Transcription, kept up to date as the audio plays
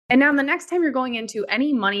And now the next time you're going into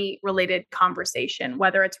any money related conversation,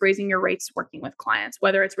 whether it's raising your rates working with clients,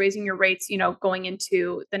 whether it's raising your rates, going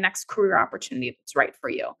into the next career opportunity that's right for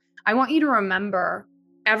you, I want you to remember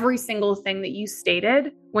every single thing that you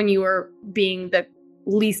stated when you were being the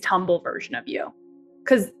least humble version of you,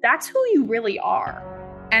 because that's who you really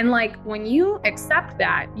are. And like, when you accept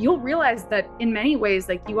that, you'll realize that in many ways,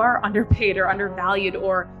 like, you are underpaid or undervalued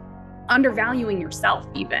or undervaluing yourself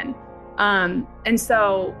even. And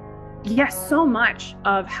so, yes, so much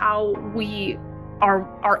of how we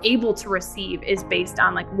are able to receive is based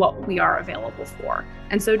on like what we are available for.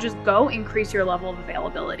 And so just go increase your level of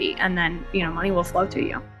availability, and then, money will flow to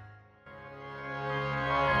you.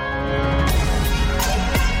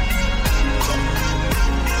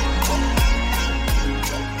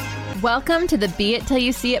 Welcome to the Be It Till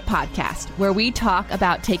You See It podcast, where we talk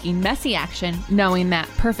about taking messy action, knowing that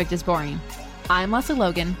perfect is boring. I'm Leslie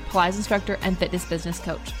Logan, Pilates instructor and fitness business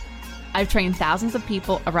coach. I've trained thousands of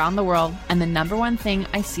people around the world, and the number one thing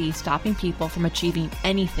I see stopping people from achieving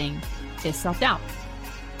anything is self-doubt.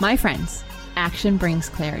 My friends, action brings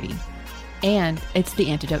clarity, and it's the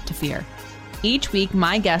antidote to fear. Each week,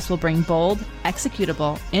 my guests will bring bold,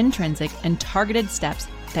 executable, intrinsic, and targeted steps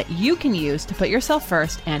that you can use to put yourself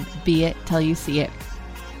first and be it till you see it.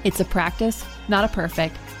 It's a practice, not a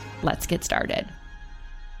perfect. Let's get started.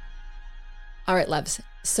 All right, loves.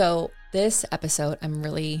 So this episode, I'm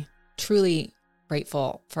really, truly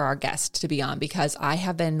grateful for our guest to be on, because I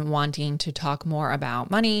have been wanting to talk more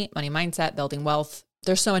about money mindset, building wealth.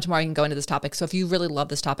 There's so much more I can go into this topic. So if you really love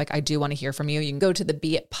this topic, I do want to hear from you. You can go to the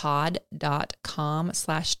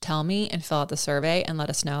beitpod.com/tellme and fill out the survey and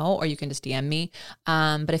let us know, or you can just DM me.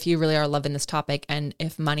 But if you really are loving this topic, and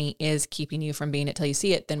if money is keeping you from being it till you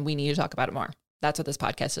see it, then we need to talk about it more. That's what this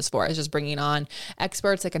podcast is for, is just bringing on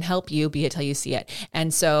experts that can help you be it till you see it.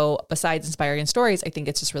 And so besides inspiring stories, I think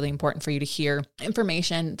it's just really important for you to hear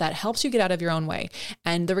information that helps you get out of your own way.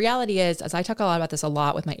 And the reality is, as I talk a lot about this a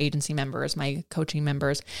lot with my agency members, my coaching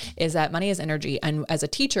members, is that money is energy. And as a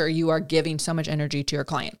teacher, you are giving so much energy to your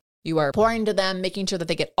client. You are pouring to them, making sure that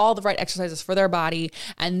they get all the right exercises for their body,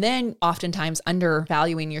 and then oftentimes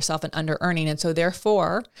undervaluing yourself and under-earning. And so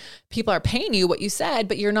therefore, people are paying you what you said,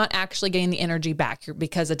 but you're not actually getting the energy back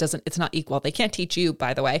because it's not equal. They can't teach you,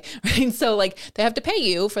 by the way, right? So like, they have to pay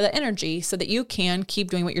you for the energy so that you can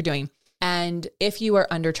keep doing what you're doing. And if you are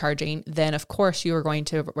undercharging, then of course you are going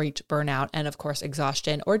to reach burnout and of course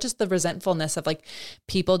exhaustion, or just the resentfulness of like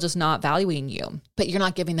people just not valuing you, but you're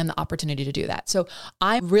not giving them the opportunity to do that. So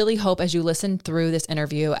I really hope as you listen through this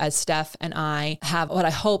interview, as Steph and I have what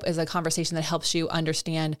I hope is a conversation that helps you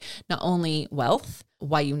understand not only wealth,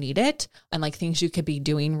 why you need it, and like things you could be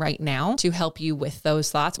doing right now to help you with those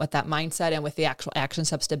thoughts, with that mindset, and with the actual action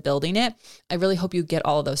steps to building it. I really hope you get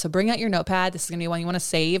all of those. So bring out your notepad. This is going to be one you want to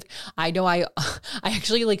save. I know I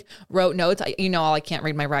actually like wrote notes. I can't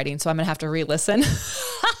read my writing, so I'm going to have to re-listen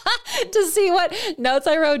to see what notes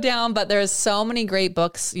I wrote down. But there's so many great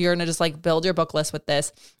books. You're going to just like build your book list with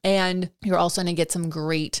this. And you're also going to get some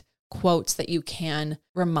great quotes that you can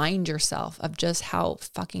remind yourself of just how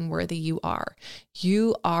fucking worthy you are.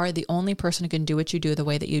 You are the only person who can do what you do the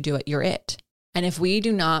way that you do it. You're it. And if we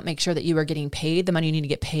do not make sure that you are getting paid the money you need to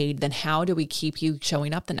get paid, then how do we keep you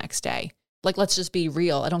showing up the next day? Like, let's just be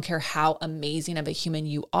real. I don't care how amazing of a human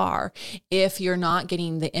you are. If you're not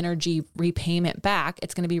getting the energy repayment back,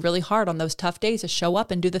 it's going to be really hard on those tough days to show up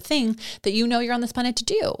and do the thing that you know you're on this planet to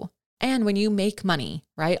do. And when you make money,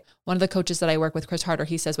 right? One of the coaches that I work with, Chris Harder,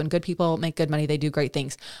 he says, when good people make good money, they do great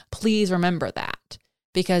things. Please remember that,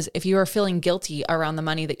 because if you are feeling guilty around the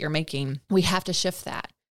money that you're making, we have to shift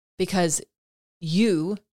that, because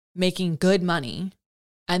you making good money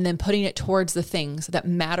and then putting it towards the things that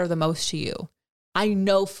matter the most to you, I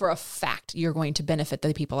know for a fact you're going to benefit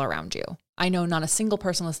the people around you. I know not a single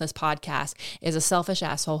person listening to this podcast is a selfish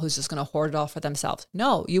asshole who's just going to hoard it all for themselves.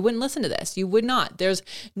 No, you wouldn't listen to this. You would not. There's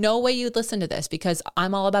no way you'd listen to this, because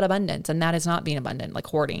I'm all about abundance, and that is not being abundant, like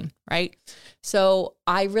hoarding, right? So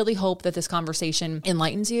I really hope that this conversation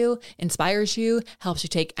enlightens you, inspires you, helps you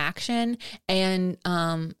take action, and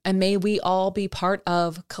may we all be part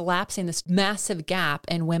of collapsing this massive gap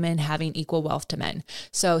in women having equal wealth to men.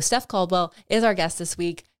 So Steph Caldwell is our guest this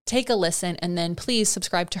week. Take a listen, and then please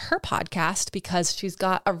subscribe to her podcast, because she's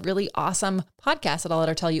got a really awesome podcast that I'll let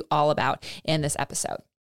her tell you all about in this episode.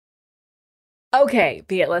 Okay,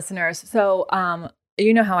 Be It listeners. So,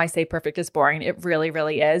 you know how I say perfect is boring. It really,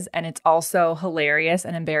 really is. And it's also hilarious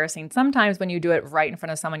and embarrassing sometimes when you do it right in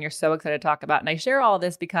front of someone you're so excited to talk about. And I share all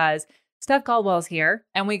this because Steph Caldwell's here,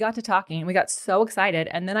 and we got to talking. We got so excited.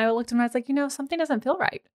 And then I looked at him and I was like, something doesn't feel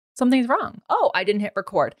right. something's wrong. Oh, I didn't hit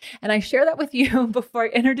record. And I share that with you before I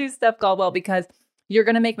introduce Steph Caldwell, because you're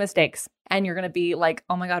going to make mistakes and you're going to be like,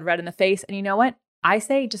 oh my God, red in the face. And you know what? I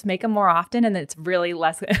say just make them more often, and it's really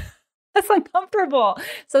less that's uncomfortable.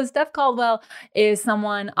 So Steph Caldwell is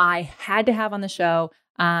someone I had to have on the show.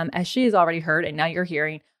 As she has already heard, and now you're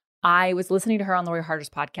hearing, I was listening to her on Lori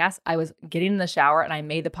Harder's podcast. I was getting in the shower and I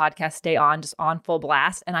made the podcast stay on, just on full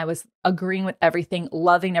blast. And I was agreeing with everything,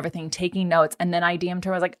 loving everything, taking notes. And then I DM'd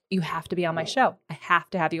her. I was like, you have to be on my show. I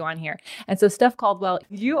have to have you on here. And so Steph Caldwell,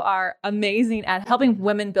 you are amazing at helping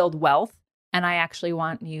women build wealth. And I actually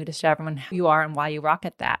want you to show everyone who you are and why you rock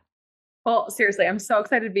at that. Well, seriously, I'm so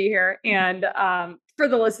excited to be here. And for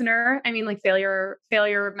the listener, I mean, like failure,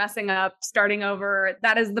 messing up, starting over,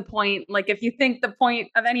 that is the point. Like if you think the point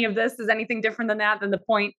of any of this is anything different than that, then the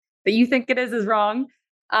point that you think it is wrong.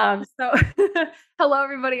 So hello,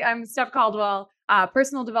 everybody. I'm Steph Caldwell,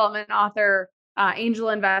 personal development author, angel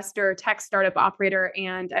investor, tech startup operator.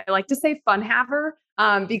 And I like to say fun haver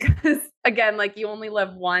because again, like you only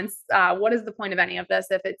live once. What is the point of any of this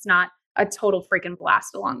if it's not a total freaking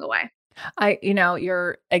blast along the way?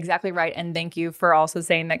 You're exactly right. And thank you for also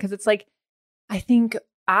saying that, because it's like,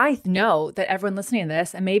 I know that everyone listening to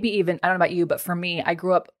this, and maybe even, I don't know about you, but for me, I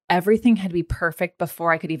grew up, everything had to be perfect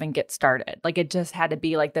before I could even get started. Like it just had to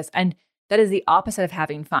be like this. And that is the opposite of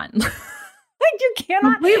having fun. Like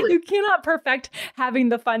you cannot perfect having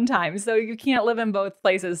the fun time. So you can't live in both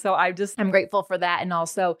places. So I'm grateful for that. And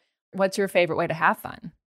also, what's your favorite way to have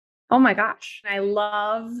fun? Oh my gosh. I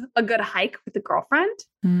love a good hike with a girlfriend.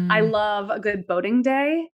 I love a good boating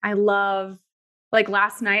day. I love, like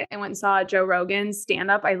last night I went and saw Joe Rogan's stand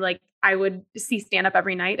up. I would see stand up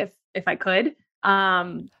every night if I could.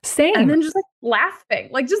 Same. And then just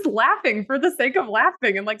laughing for the sake of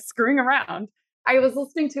laughing and like screwing around. I was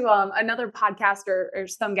listening to another podcaster or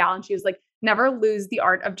some gal, and she was like, never lose the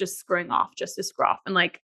art of just screwing off just to screw off. And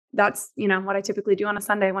like, that's, what I typically do on a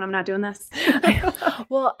Sunday when I'm not doing this.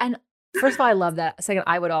 Well, and first of all, I love that. Second,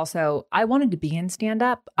 I wanted to be in stand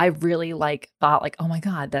up. I really thought oh my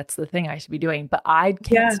God, that's the thing I should be doing. But I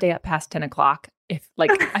can't stay up past 10 o'clock. If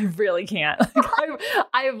I really can't.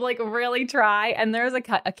 I really try. And there's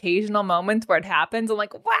occasional moments where it happens. I'm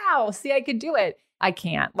like, wow, see, I could do it. I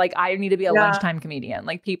can't. I need to be a lunchtime comedian.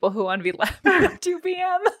 Like people who want to be laughing at 2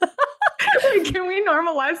 p.m. Can we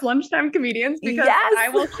normalize lunchtime comedians? Because yes. I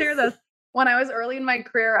will share this. When I was early in my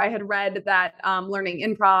career, I had read that learning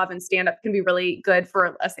improv and stand-up can be really good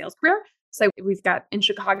for a sales career. So we've got in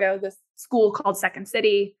Chicago this school called Second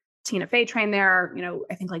City. Tina Fey trained there.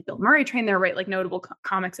 I think like Bill Murray trained there, right? Like notable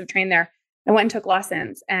comics have trained there. I went and took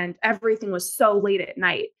lessons, and everything was so late at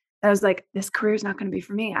night. I was like, this career is not going to be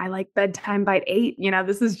for me. I like bedtime by 8.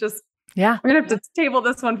 This is just, we're going to have to table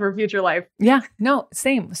this one for future life. Yeah, no,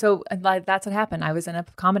 same. So that's what happened. I was in a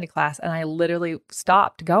comedy class and I literally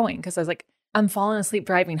stopped going because I was like, I'm falling asleep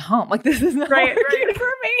driving home. Like this is not working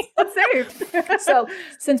for me. That's safe. So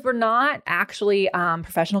since we're not actually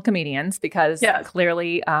professional comedians, because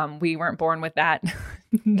clearly we weren't born with that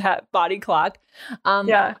body clock.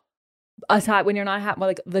 Aside when you're not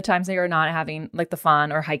the times that you're not having the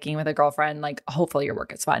fun or hiking with a girlfriend, hopefully your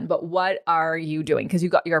work is fun. But what are you doing? Because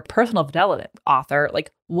you're a personal development author.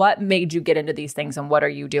 What made you get into these things, and what are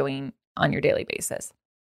you doing on your daily basis?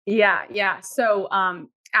 Yeah. So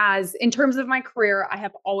as in terms of my career, I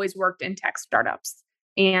have always worked in tech startups.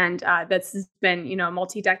 And that's been, a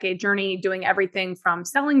multi-decade journey doing everything from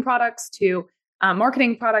selling products to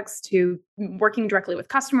marketing products to working directly with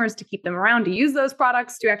customers to keep them around to use those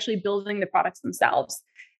products to actually building the products themselves.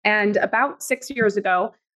 And about 6 years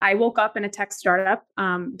ago, I woke up in a tech startup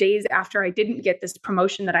days after I didn't get this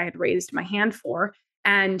promotion that I had raised my hand for.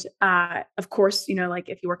 And of course,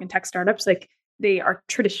 if you work in tech startups, they are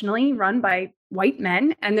traditionally run by white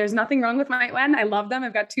men, and there's nothing wrong with white men. I love them.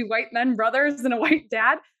 I've got 2 white men brothers and a white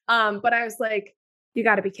dad. But I was like, you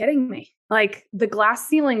got to be kidding me. The glass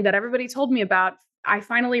ceiling that everybody told me about, I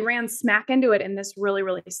finally ran smack into it, and this really,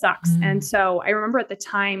 really sucks. And so I remember at the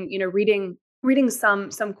time, reading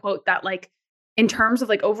some quote that in terms of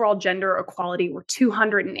overall gender equality, we're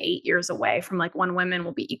 208 years away from when women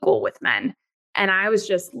will be equal with men. And I was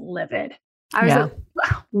just livid. I was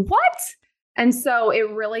like, what? And so it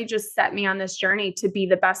really just set me on this journey to be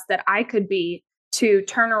the best that I could be, to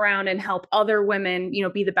turn around and help other women,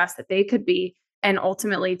 be the best that they could be. And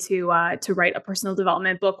ultimately to write a personal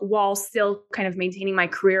development book while still kind of maintaining my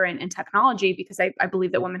career in technology, because I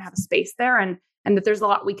believe that women have a space there, and that there's a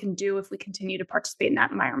lot we can do if we continue to participate in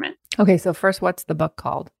that environment. Okay, so first, what's the book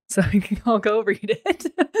called? So I'll go read it.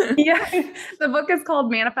 Yeah, the book is called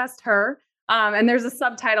Manifest Her, and there's a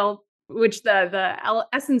subtitle, which the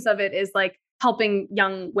essence of it is helping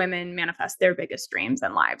young women manifest their biggest dreams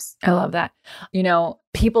and lives. I love that.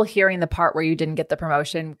 People hearing the part where you didn't get the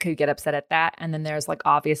promotion could get upset at that. And then there's like,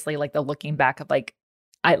 obviously like the looking back of like,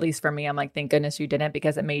 at least for me, I'm like, thank goodness you didn't,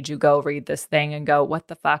 because it made you go read this thing and go, what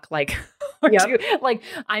the fuck? Like, like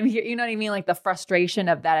I'm here, you know what I mean? Like the frustration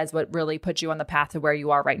of that is what really put you on the path to where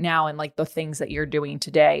you are right now. And like the things that you're doing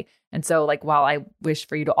today. And so like, while I wish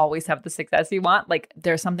for you to always have the success you want, like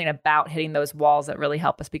there's something about hitting those walls that really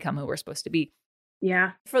help us become who we're supposed to be.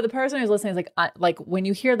 Yeah. For the person who's listening, is like when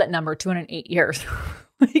you hear that number, 208 years,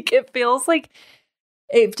 like it feels like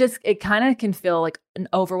it kind of can feel like an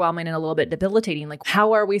overwhelming and a little bit debilitating. Like,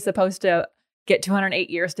 how are we supposed to get 208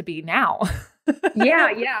 years to be now? Yeah.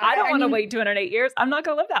 I don't want to wait 208 years. I'm not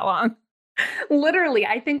going to live that long. Literally,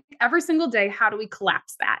 I think every single day, how do we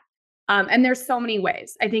collapse that? And there's so many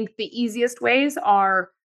ways. I think the easiest ways are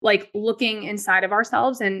like looking inside of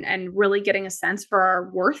ourselves and really getting a sense for our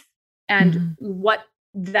worth and what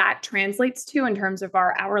that translates to in terms of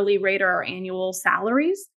our hourly rate or our annual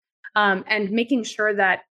salaries. And making sure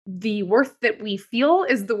that the worth that we feel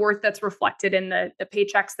is the worth that's reflected in the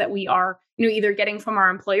paychecks that we are, either getting from our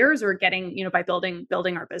employers or getting, by building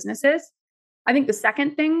our businesses. I think the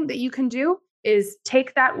second thing that you can do is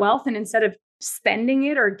take that wealth and instead of spending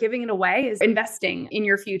it or giving it away, is investing in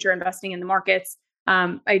your future, investing in the markets.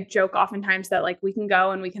 I joke oftentimes that like we can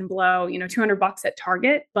go and we can blow, $200 at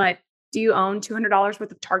Target, but do you own $200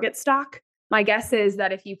 worth of Target stock? My guess is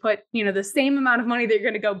that if you put, the same amount of money that you're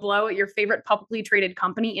going to go blow at your favorite publicly traded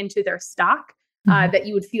company into their stock, that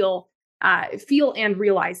you would feel and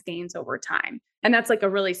realize gains over time. And that's like a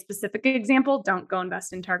really specific example. Don't go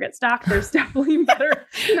invest in Target stock. There's definitely better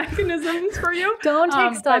mechanisms for you. Don't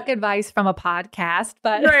take stock advice from a podcast,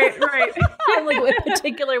 but right. I'm like in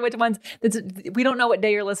particular which ones. We don't know what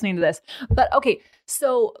day you're listening to this, but okay.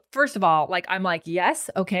 So first of all, like I'm like, yes,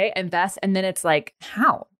 okay, invest, and then it's like,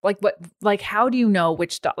 how? Like what? Like how do you know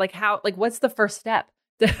which stock? Like how? Like what's the first step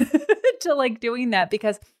to like doing that?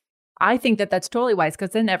 Because I think that that's totally wise, because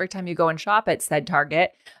then every time you go and shop at said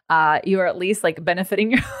Target, you are at least like benefiting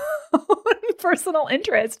your own personal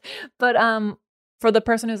interest. But for the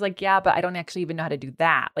person who's like, yeah, but I don't actually even know how to do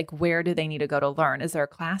that. Like, where do they need to go to learn? Is there a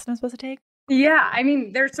class I'm supposed to take? Yeah, I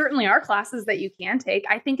mean, there certainly are classes that you can take.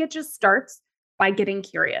 I think it just starts by getting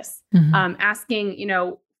curious, asking,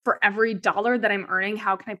 for every dollar that I'm earning,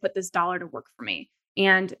 how can I put this dollar to work for me?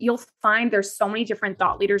 And you'll find there's so many different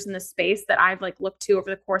thought leaders in this space that I've like looked to over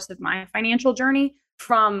the course of my financial journey.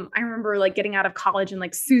 I remember like getting out of college and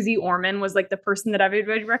like Susie Orman was like the person that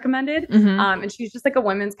everybody recommended. And she's just like a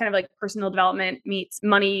women's kind of like personal development meets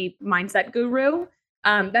money mindset guru.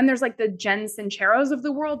 Then there's like the Jen Sinceros of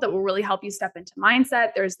the world that will really help you step into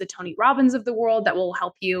mindset. There's the Tony Robbins of the world that will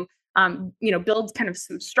help you, build kind of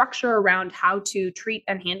some structure around how to treat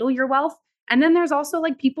and handle your wealth. And then there's also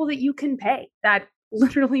like people that you can pay that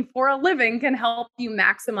literally for a living can help you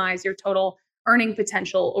maximize your total earning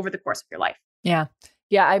potential over the course of your life. Yeah.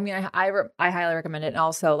 Yeah. I mean, I highly recommend it. And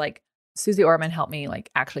also like Susie Orman helped me like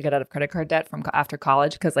actually get out of credit card debt from after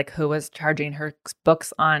college. Cause like who was charging her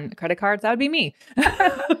books on credit cards? That would be me.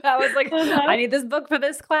 I was like, I need this book for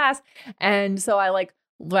this class. And so I like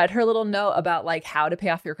read her little note about like how to pay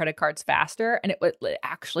off your credit cards faster. And it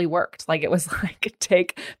actually worked. Like it was like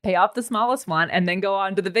pay off the smallest one and then go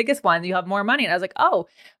on to the biggest one. You have more money. And I was like, oh,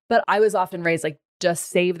 but I was often raised like, just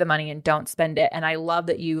save the money and don't spend it. And I love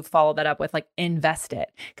that you follow that up with like, invest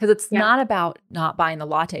it. Cause it's not about not buying the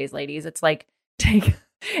lattes, ladies. It's like,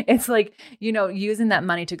 it's like, using that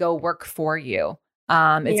money to go work for you.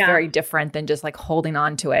 It's very different than just like holding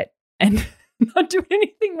on to it and not doing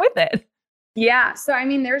anything with it. Yeah. So, I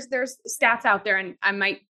mean, there's stats out there and I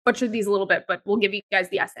might butcher these a little bit, but we'll give you guys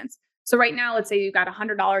the essence. So right now, let's say you got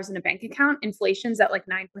 $100 in a bank account, inflation's at like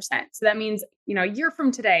 9%. So that means, a year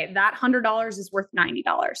from today, that $100 is worth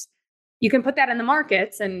 $90. You can put that in the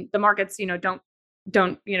markets and the markets,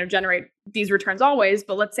 don't generate these returns always,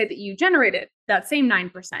 but let's say that you generated that same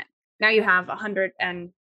 9%. Now you have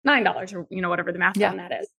 $109 or, whatever the math on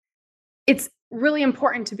that is. It's really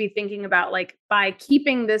important to be thinking about like, by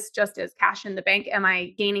keeping this just as cash in the bank, am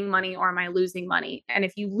I gaining money or am I losing money? And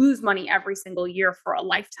if you lose money every single year for a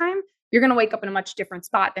lifetime, you're going to wake up in a much different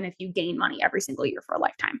spot than if you gain money every single year for a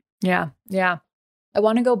lifetime. Yeah. Yeah. I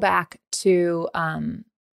want to go back to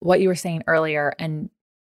what you were saying earlier. And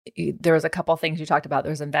there was a couple of things you talked about.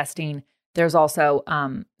 There's investing. There's also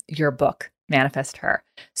your book, Manifest Her.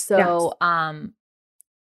 So,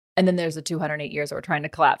 and then there's the 208 years that we're trying to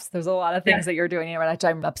collapse. There's a lot of things that you're doing that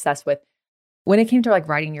I'm obsessed with. When it came to like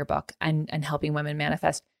writing your book and helping women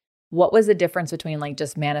manifest, what was the difference between like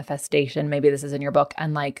just manifestation, maybe this is in your book,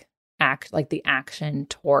 and like the action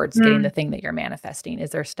towards getting the thing that you're manifesting?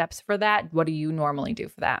 Is there steps for that? What do you normally do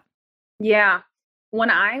for that? Yeah. When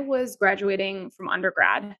I was graduating from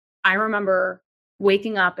undergrad, I remember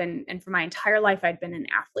waking up and for my entire life, I'd been an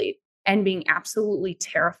athlete and being absolutely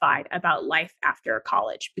terrified about life after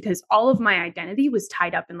college because all of my identity was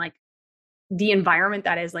tied up in like the environment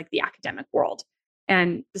that is like the academic world.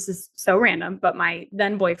 And this is so random, but my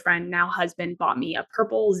then boyfriend, now husband, bought me a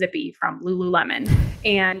purple zippy from Lululemon.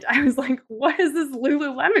 And I was like, what is this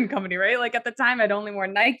Lululemon company, right? Like at the time, I'd only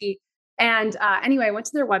worn Nike. And anyway, I went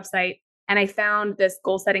to their website and I found this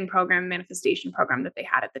goal setting program, manifestation program that they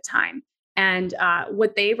had at the time. And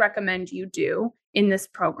what they recommend you do in this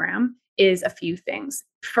program is a few things.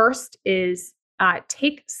 First is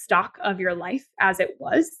take stock of your life as it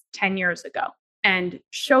was 10 years ago and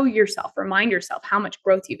show yourself, remind yourself how much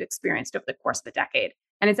growth you've experienced over the course of the decade.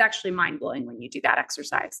 And it's actually mind blowing when you do that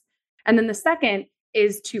exercise. And then the second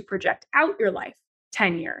is to project out your life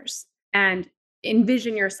 10 years and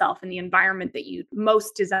envision yourself in the environment that you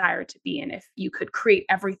most desire to be in if you could create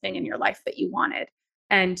everything in your life that you wanted.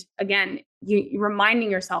 And again, you reminding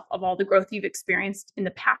yourself of all the growth you've experienced in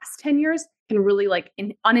the past 10 years can really like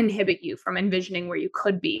uninhibit you from envisioning where you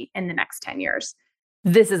could be in the next 10 years.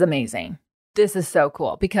 This is amazing. This is so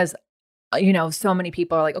cool because, so many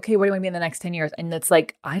people are like, okay, where do you want to be in the next 10 years? And it's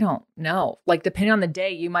like, I don't know. Like, depending on the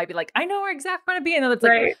day, you might be like, I know where exactly I want to be. And then it's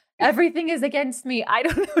like, everything is against me. I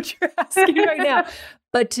don't know what you're asking right now.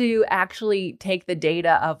 But to actually take the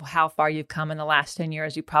data of how far you've come in the last 10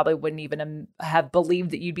 years, you probably wouldn't even have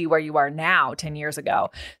believed that you'd be where you are now 10 years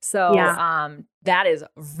ago. So that is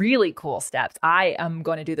really cool steps. I am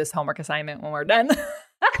going to do this homework assignment when we're done.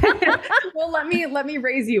 Well, let me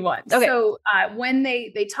raise you one. Okay. So when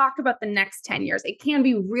they talk about the next 10 years, it can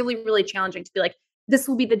be really, really challenging to be like, this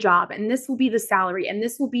will be the job and this will be the salary and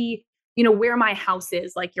this will be, where my house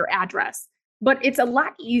is, like your address. But it's a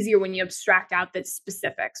lot easier when you abstract out the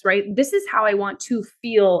specifics, right? This is how I want to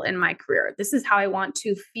feel in my career. This is how I want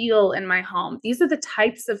to feel in my home. These are the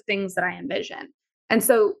types of things that I envision. And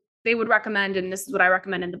so they would recommend, and this is what I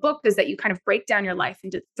recommend in the book, is that you kind of break down your life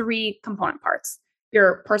into 3 component parts.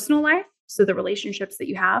 Your personal life, so the relationships that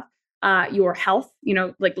you have, your health,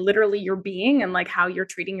 like literally your being and like how you're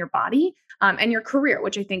treating your body, and your career,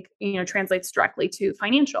 which I think, translates directly to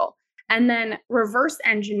financial. And then reverse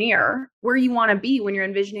engineer where you want to be when you're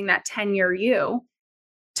envisioning that 10-year you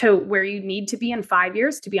to where you need to be in 5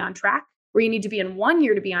 years to be on track, where you need to be in 1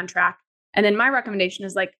 year to be on track. And then my recommendation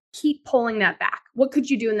is like, keep pulling that back. What could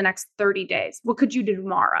you do in the next 30 days? What could you do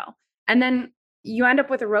tomorrow? And then you end up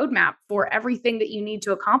with a roadmap for everything that you need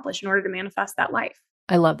to accomplish in order to manifest that life.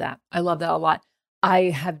 I love that. I love that a lot. I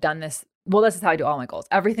have done this. Well, this is how I do all my goals.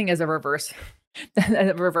 Everything is a reverse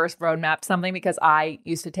roadmap, something, because I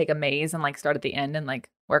used to take a maze and like start at the end and like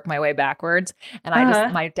work my way backwards. And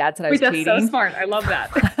my dad said I was cheating. That's so smart. I love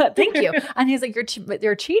that. Thank you. And he's like,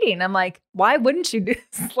 you're cheating. I'm like, why wouldn't you do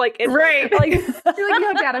this? Like, it's right. Like, you're like,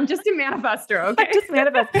 no, Dad, I'm just a manifester. Okay. I'm just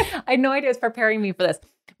manifest. I had no idea it's preparing me for this.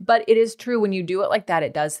 But it is true, when you do it like that,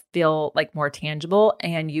 it does feel like more tangible,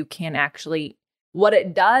 and you can actually, what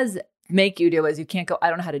it does make you do is you can't go, I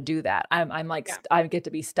don't know how to do that. I'm like, I get to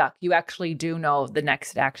be stuck. You actually do know the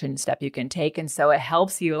next action step you can take. And so it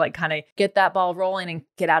helps you like kind of get that ball rolling and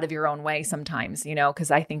get out of your own way sometimes, because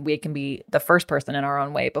I think we can be the first person in our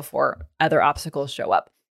own way before other obstacles show up.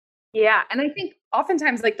 Yeah. And I think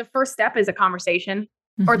oftentimes like the first step is a conversation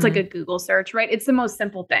or it's like a Google search, right? It's the most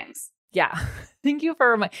simple things. Yeah. Thank you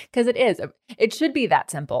for because it should be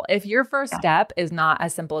that simple. If your first step is not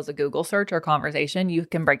as simple as a Google search or conversation, you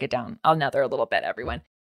can break it down another little bit, everyone.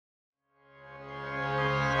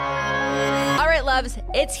 All right, loves,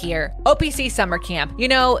 it's here. OPC Summer Camp. You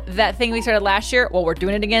know, that thing we started last year? Well, we're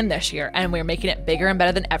doing it again this year, and we're making it bigger and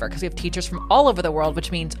better than ever because we have teachers from all over the world,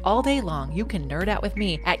 which means all day long you can nerd out with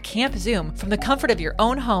me at Camp Zoom from the comfort of your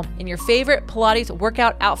own home in your favorite Pilates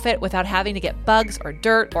workout outfit without having to get bugs or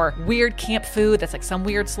dirt or weird camp food that's like some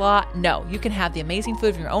weird slaw. No, you can have the amazing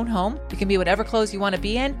food from your own home. You can be whatever clothes you want to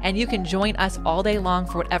be in, and you can join us all day long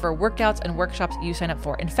for whatever workouts and workshops you sign up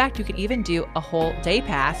for. In fact, you can even do a whole day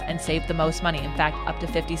pass and save the most money. In fact, up to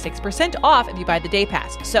 56% off if you buy the day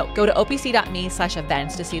pass. So go to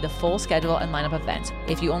opc.me/events to see the full schedule and lineup of events.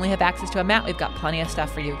 If you only have access to a mat, we've got plenty of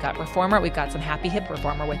stuff for you. We've got Reformer. We've got some Happy Hip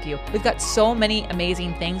Reformer with you. We've got so many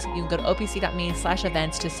amazing things. You can go to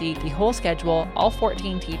opc.me/events to see the whole schedule, all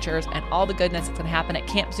 14 teachers, and all the goodness that's going to happen at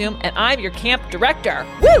Camp Zoom. And I'm your camp director.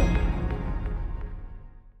 Woo!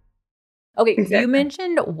 Okay, exactly. You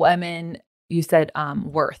mentioned women, you said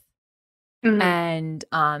worth. Mm-hmm. And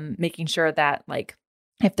making sure that like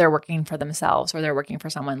if they're working for themselves or they're working for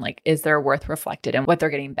someone, like is their worth reflected in what they're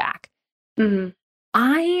getting back? Mhm.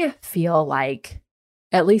 I feel like,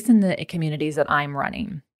 at least in the communities that I'm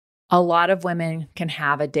running, a lot of women can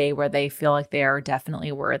have a day where they feel like they are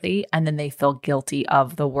definitely worthy, and then they feel guilty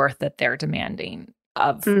of the worth that they're demanding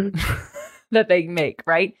of Mhm. that they make,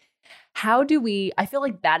 right? How do we, I feel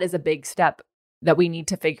like that is a big step that we need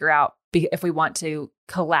to figure out if we want to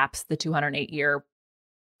collapse the 208-year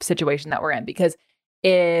situation that we're in. Because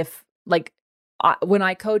if like when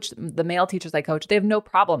I coach the male teachers I coach, they have no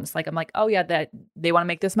problems. Like I'm like, oh yeah, that they want to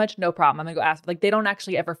make this much, no problem. I'm gonna go ask. Like they don't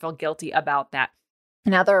actually ever feel guilty about that.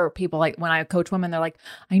 And other people, like when I coach women, they're like,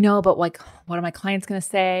 I know, but like, what are my clients gonna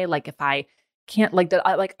say? Like if I can't, like,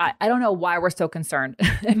 I don't know why we're so concerned.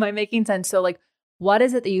 Am I making sense? So like, what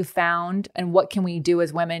is it that you found, and what can we do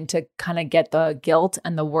as women to kind of get the guilt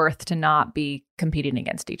and the worth to not be competing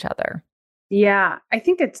against each other? Yeah, I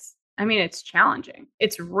think it's challenging.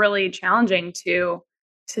 It's really challenging to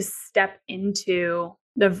step into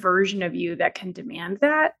the version of you that can demand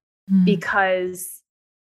that, Mm. because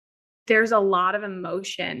there's a lot of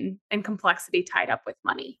emotion and complexity tied up with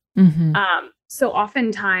money. Mm-hmm. So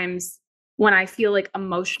oftentimes when I feel like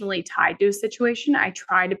emotionally tied to a situation, I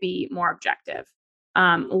try to be more objective.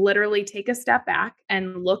 Literally take a step back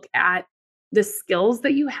and look at the skills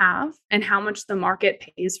that you have and how much the market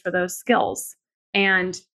pays for those skills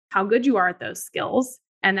and how good you are at those skills.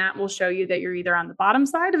 And that will show you that you're either on the bottom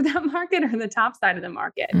side of that market or the top side of the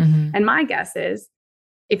market. Mm-hmm. And my guess is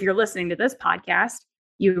if you're listening to this podcast,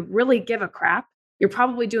 you really give a crap. You're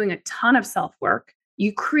probably doing a ton of self work.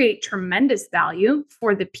 You create tremendous value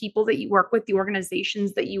for the people that you work with, the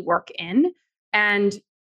organizations that you work in, and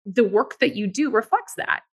the work that you do reflects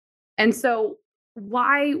that. And so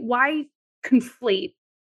why conflate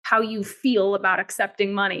how you feel about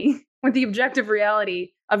accepting money with the objective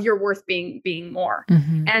reality of your worth being more?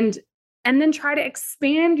 Mm-hmm. And then try to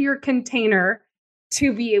expand your container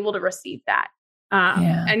to be able to receive that.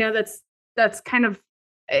 Yeah. I know that's kind of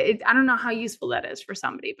I don't know how useful that is for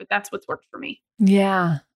somebody, but that's what's worked for me.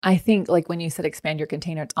 Yeah. I think like when you said expand your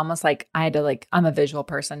container, it's almost like I had to like, I'm a visual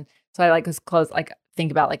person. So I like was close, like think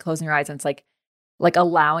about like closing your eyes, and it's like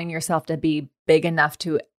allowing yourself to be big enough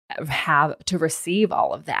to have to receive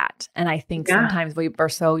all of that. And I think Yeah. sometimes we are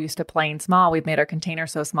so used to playing small, we've made our container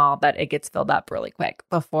so small that it gets filled up really quick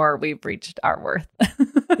before we've reached our worth.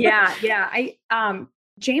 Yeah. Yeah.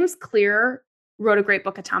 James Clear wrote a great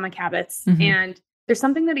book, Atomic Habits. Mhm. And there's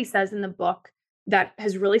something that he says in the book that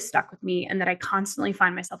has really stuck with me and that I constantly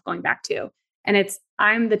find myself going back to. And it's,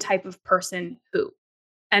 I'm the type of person who,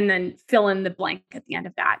 and then fill in the blank at the end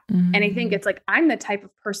of that. And I think Mm. it's like, I'm the type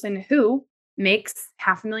of person who makes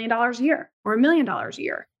 $500,000 a year or $1 million a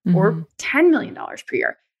year or Mhm. $10 million per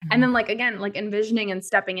year. And Mhm. then like, again, like envisioning and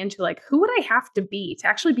stepping into like, who would I have to be to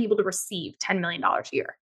actually be able to receive $10 million a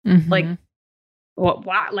year? Like, Mhm. well,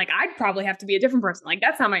 wow, like I'd probably have to be a different person. Like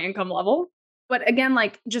that's not my income level. But again,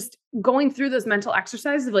 like just going through those mental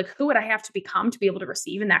exercises of like, who would I have to become to be able to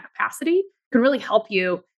receive in that capacity can really help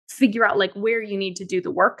you figure out like where you need to do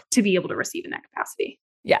the work to be able to receive in that capacity.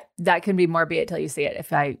 Yeah, that can be more be it till you see it.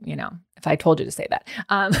 If I told you to say that.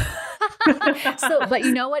 So, but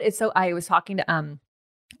you know what? It's so, I was talking to,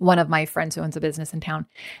 one of my friends who owns a business in town,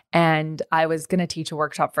 and I was going to teach a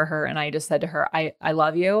workshop for her. And I just said to her, I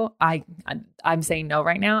love you. I'm saying no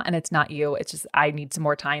right now. And it's not you. It's just, I need some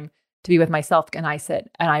more time to be with myself. And I said,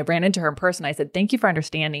 and I ran into her in person. I said, thank you for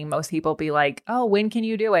understanding. Most people be like, oh, when can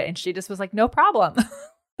you do it? And she just was like, no problem.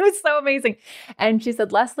 It was so amazing. And she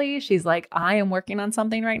said, Leslie, she's like, I am working on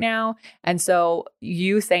something right now. And so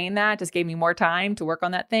you saying that just gave me more time to work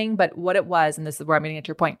on that thing. But what it was, and this is where I'm getting at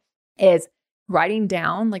your point, is writing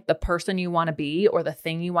down like the person you want to be or the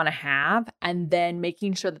thing you want to have, and then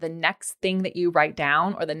making sure that the next thing that you write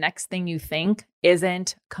down or the next thing you think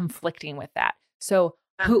isn't conflicting with that. So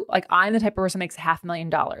who, like I'm the type of person who makes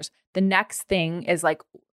 $500,000. The next thing is like,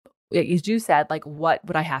 as you said, like what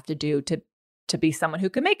would I have to do to be someone who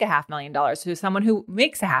could make $500,000, to someone who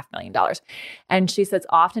makes $500,000. And she says,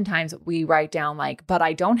 oftentimes we write down like, but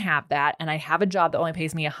I don't have that. And I have a job that only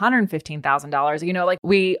pays me $115,000. Like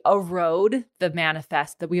we erode the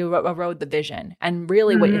manifest, that we erode the vision. And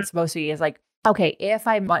really what it's supposed to be is like, okay, if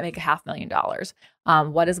I might make $500,000,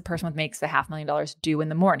 what does a person who makes the $500,000 do in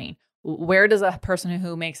the morning? Where does a person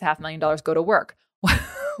who makes $500,000 go to work?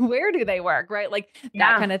 Where do they work? Right? Like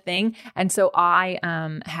that kind of thing. And so I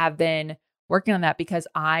have been working on that because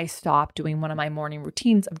I stopped doing one of my morning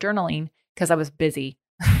routines of journaling because I was busy.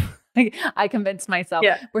 I convinced myself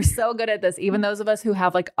we're so good at this. Even those of us who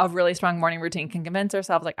have like a really strong morning routine can convince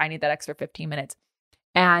ourselves like, I need that extra 15 minutes.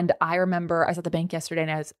 And I remember I was at the bank yesterday,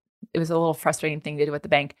 and it was a little frustrating thing to do at the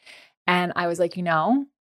bank. And I was like,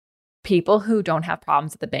 people who don't have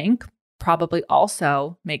problems at the bank probably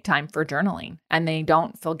also make time for journaling and they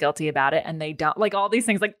don't feel guilty about it. And they don't like all these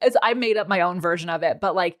things. Like I made up my own version of it,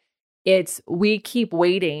 but like we keep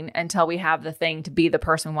waiting until we have the thing to be the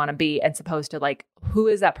person we want to be, and supposed to like, who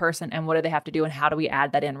is that person and what do they have to do and how do we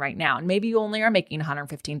add that in right now? And maybe you only are making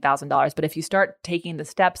 $115,000, but if you start taking the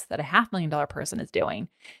steps that a $500,000 person is doing,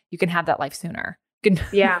 you can have that life sooner. You can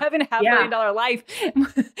have a $500,000 life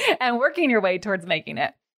and working your way towards making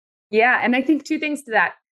it. Yeah. And I think two things to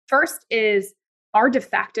that. First is our de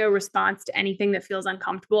facto response to anything that feels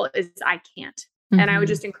uncomfortable is I can't. Mm-hmm. And I would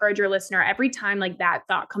just encourage your listener every time like that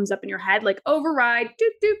thought comes up in your head, like override,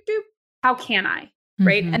 doop, doop, doop. How can I?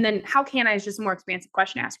 Right. And then how can I is just a more expansive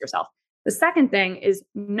question to ask yourself. The second thing is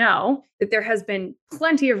know that there has been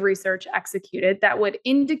plenty of research executed that would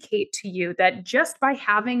indicate to you that just by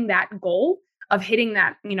having that goal of hitting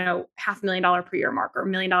that, $500,000 per year mark or $1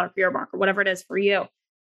 million per year mark or whatever it is for you,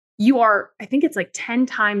 you are, I think it's like 10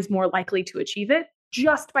 times more likely to achieve it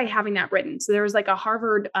just by having that written. So there was like a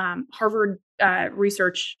Harvard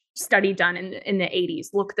research study done in the 80s.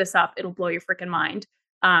 Look this up. It'll blow your freaking mind.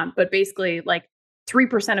 But basically like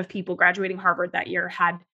 3% of people graduating Harvard that year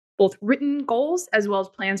had both written goals as well as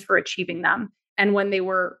plans for achieving them. And when they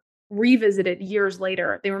were revisited years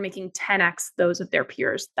later, they were making 10x those of their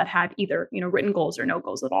peers that had either, written goals or no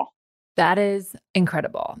goals at all. That is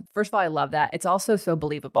incredible. First of all, I love that. It's also so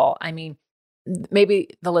believable. I mean, maybe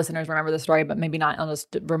the listeners remember the story, but maybe not. I'll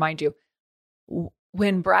just remind you.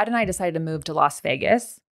 When Brad and I decided to move to Las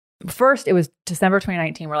Vegas, first it was December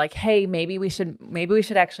 2019. We're like, hey, maybe we should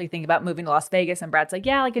actually think about moving to Las Vegas. And Brad's like,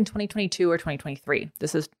 yeah, like in 2022 or 2023.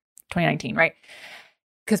 This is 2019, right?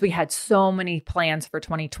 Because we had so many plans for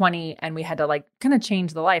 2020 and we had to like kind of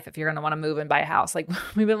change the life if you're going to want to move and buy a house. Like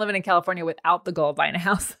we've been living in California without the goal of buying a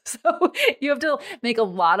house. So you have to make a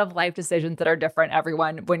lot of life decisions that are different,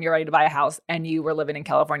 everyone, when you're ready to buy a house and you were living in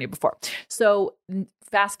California before. So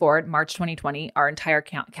fast forward, March 2020, our entire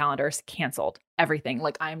calendar's canceled. Everything.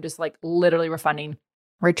 Like I'm just like literally refunding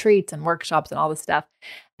retreats and workshops and all this stuff.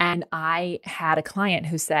 And I had a client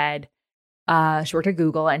who said, she worked at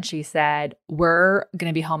Google and she said, we're going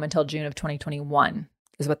to be home until June of 2021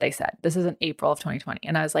 is what they said. This is in April of 2020.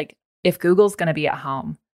 And I was like, if Google's going to be at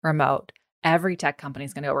home remote, every tech company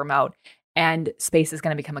is going to go remote and space is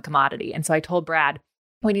going to become a commodity. And so I told Brad,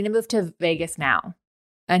 we need to move to Vegas now.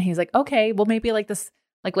 And he's like, okay, well, maybe like this,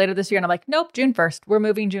 like later this year. And I'm like, nope, June 1st. We're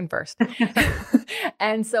moving June 1st.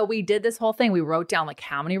 And so we did this whole thing. We wrote down like,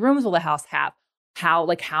 how many rooms will the house have? How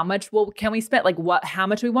much can we spend? Like how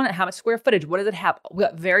much we want it? How much square footage? What does it have? We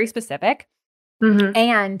got very specific. Mm-hmm.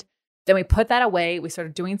 And then we put that away. We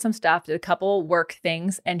started doing some stuff, did a couple work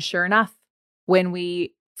things. And sure enough, when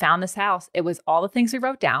we found this house, it was all the things we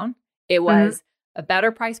wrote down. It was a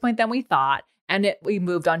better price point than we thought. And we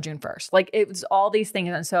moved on June 1st. Like it was all these things.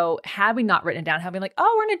 And so had we not written it down, had we been like,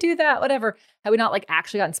 oh, we're going to do that, whatever. Had we not like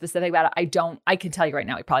actually gotten specific about it, I can tell you right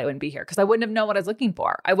now, we probably wouldn't be here because I wouldn't have known what I was looking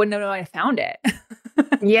for. I wouldn't have known I found it.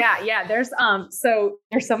 Yeah. There's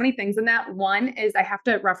so many things in that. One is I have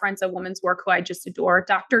to reference a woman's work who I just adore,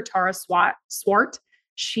 Dr. Tara Swart.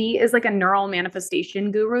 She is like a neural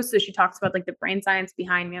manifestation guru. So she talks about like the brain science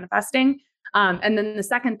behind manifesting. And then the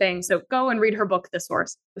second thing, so go and read her book, The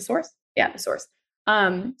Source. The Source? Yeah, The Source.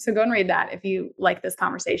 So go and read that if you like this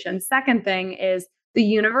conversation. Second thing is the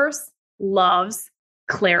universe loves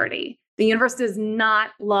clarity. The universe does not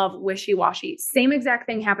love wishy-washy. Same exact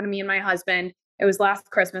thing happened to me and my husband. It was last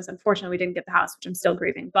Christmas. Unfortunately, we didn't get the house, which I'm still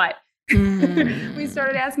grieving. But we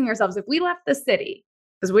started asking ourselves, if we left the city,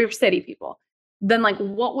 because we were city people, then like,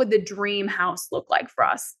 what would the dream house look like for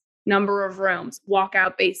us? Number of rooms,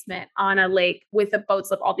 walkout basement, on a lake with a boat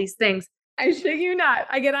slip, all these things. I shit you not.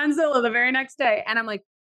 I get on Zillow the very next day and I'm like,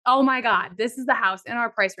 oh my God, this is the house in our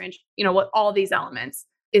price range, with all these elements.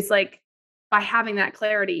 It's like by having that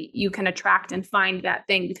clarity, you can attract and find that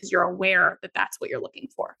thing because you're aware that that's what you're looking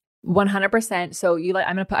for. 100%. So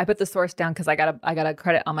I put the source down because I got a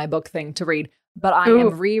credit on my book thing to read, but I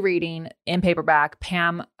am rereading in paperback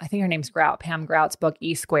Pam, I think her name's Pam Grout's book,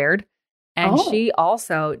 E Squared. And she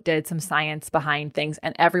also did some science behind things.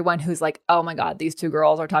 And everyone who's like, oh my God, these two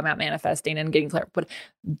girls are talking about manifesting and getting clear. But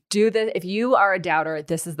do this. If you are a doubter,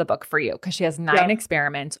 this is the book for you because she has 9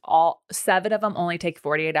 experiments. All 7 of them only take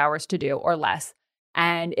 48 hours to do or less.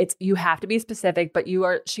 And you have to be specific, but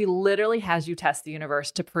she literally has you test the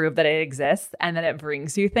universe to prove that it exists and that it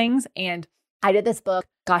brings you things. And I did this book,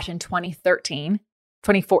 in 2014,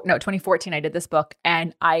 I did this book.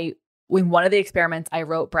 And in one of the experiments, I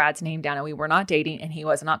wrote Brad's name down and we were not dating and he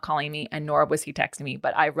was not calling me and nor was he texting me,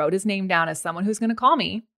 but I wrote his name down as someone who's going to call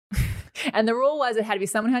me And the rule was it had to be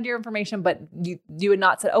someone who had your information, but you had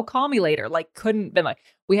not said, oh, call me later. Like couldn't been like,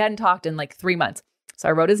 we hadn't talked in like 3 months. So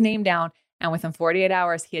I wrote his name down and within 48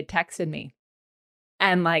 hours, he had texted me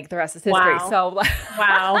and like the rest is history. Wow. So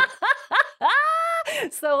Wow.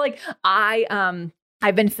 so like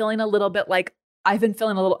I've been feeling a little bit like I've been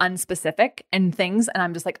feeling a little unspecific in things. And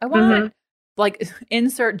I'm just like, I want like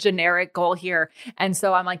insert generic goal here. And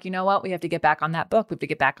so I'm like, you know what? We have to get back on that book. We have to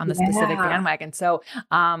get back on the specific bandwagon. So,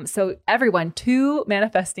 so everyone, 2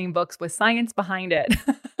 manifesting books with science behind it.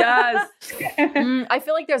 Yes. I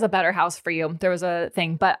feel like there's a better house for you. There was a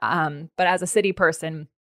thing, but as a city person,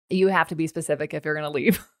 you have to be specific if you're going to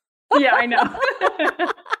leave. Yeah, I know.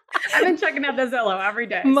 I've been checking out the Zillow every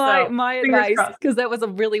day. My advice, because that was a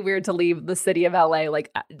really weird to leave the city of LA,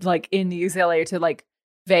 like in the UCLA to like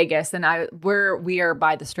Vegas, and we are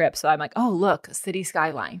by the Strip, so I'm like, oh look, city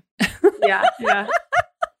skyline. Yeah.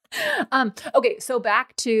 Okay, so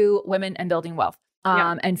back to women and building wealth,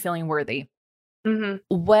 and feeling worthy. Mm-hmm.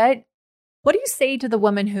 What do you say to the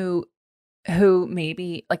woman who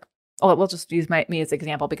maybe like? Oh, we'll just use me as an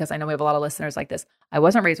example because I know we have a lot of listeners like this. I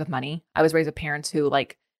wasn't raised with money. I was raised with parents who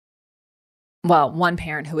one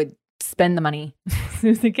parent who would spend the money as soon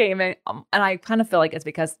as it came in. And I kind of feel like it's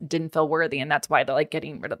because didn't feel worthy. And that's why they're like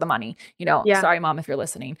getting rid of the money, sorry, mom, if you're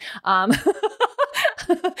listening. But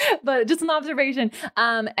just an observation.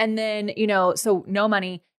 And then, so no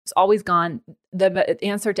money, it's always gone. The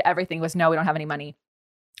answer to everything was no, we don't have any money.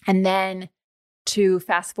 And then to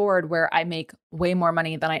fast forward where I make way more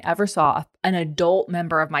money than I ever saw an adult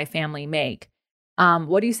member of my family make.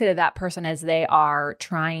 What do you say to that person as they are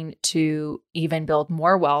trying to even build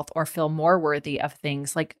more wealth or feel more worthy of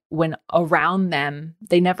things? Like when around them,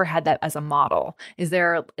 they never had that as a model. Is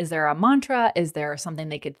there a mantra? Is there something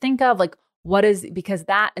they could think of? Like because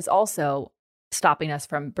that is also stopping us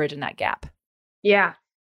from bridging that gap. Yeah.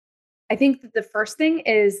 I think that the first thing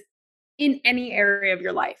is in any area of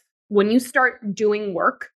your life, when you start doing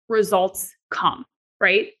work, results come,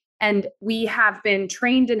 right? And we have been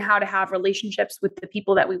trained in how to have relationships with the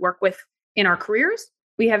people that we work with in our careers.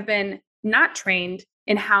 We have been not trained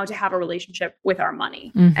in how to have a relationship with our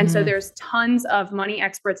money. Mm-hmm. And so there's tons of money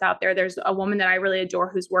experts out there. There's a woman that I really adore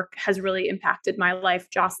whose work has really impacted my life,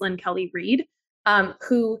 Jocelyn Kelly Reid,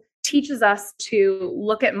 who teaches us to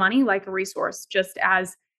look at money like a resource, just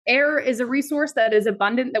as air is a resource that is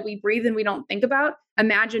abundant that we breathe and we don't think about.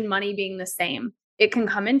 Imagine money being the same. It can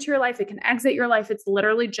come into your life. It can exit your life. It's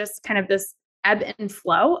literally just kind of this ebb and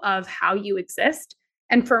flow of how you exist.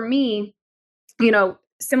 And for me,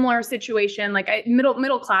 similar situation, like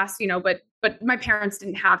middle class, but my parents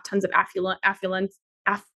didn't have tons of affluence.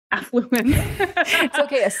 It's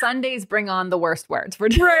okay. Sundays bring on the worst words.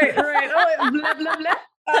 Right. Oh, blah, blah,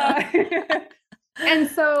 blah. And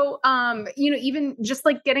so, even just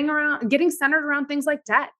like getting centered around things like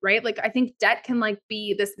debt, right? Like I think debt can like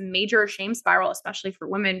be this major shame spiral, especially for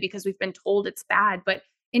women, because we've been told it's bad. But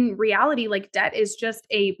in reality, like debt is just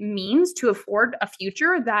a means to afford a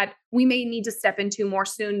future that we may need to step into more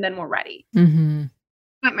soon than we're ready. Mm-hmm.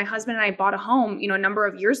 My husband and I bought a home, a number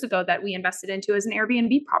of years ago that we invested into as an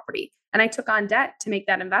Airbnb property. And I took on debt to make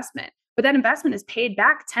that investment. But that investment is paid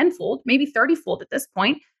back tenfold, maybe 30-fold at this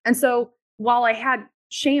point. And so while I had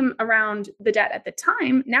shame around the debt at the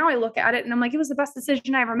time, now I look at it and I'm like, it was the best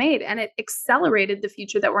decision I ever made. And it accelerated the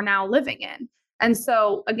future that we're now living in. And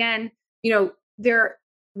so again,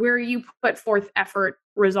 where you put forth effort,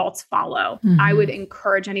 results follow. Mm-hmm. I would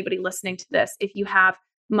encourage anybody listening to this, if you have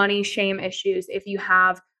money shame issues, if you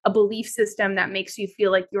have a belief system that makes you feel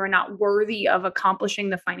like you're not worthy of accomplishing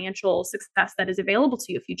the financial success that is available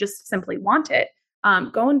to you, if you just simply want it,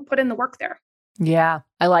 go and put in the work there. Yeah,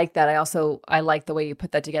 I like that. I like the way you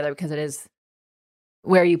put that together because it is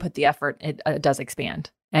where you put the effort, it does expand.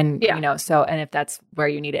 And, and if that's where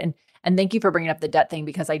you need it. And thank you for bringing up the debt thing,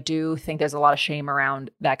 because I do think there's a lot of shame around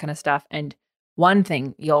that kind of stuff. And one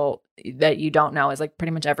thing that you don't know is like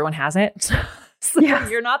pretty much everyone has it. So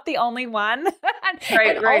you're not the only one.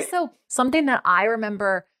 and also something that I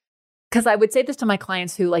remember, because I would say this to my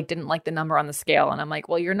clients who like didn't like the number on the scale. And I'm like,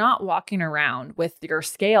 well, you're not walking around with your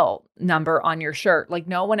scale number on your shirt. Like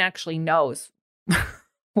no one actually knows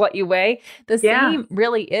what you weigh. The same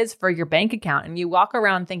really is for your bank account. And you walk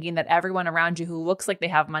around thinking that everyone around you who looks like they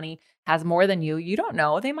have money has more than you. You don't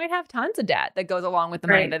know. They might have tons of debt that goes along with the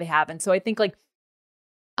money that they have. And so I think like,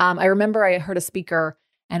 I remember I heard a speaker,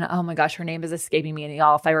 and oh my gosh, her name is escaping me. And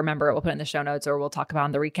y'all, if I remember it, we'll put it in the show notes or we'll talk about it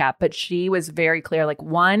in the recap. But she was very clear, like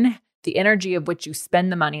one, the energy of which you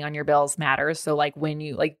spend the money on your bills matters. So like when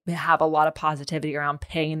you like have a lot of positivity around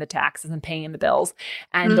paying the taxes and paying the bills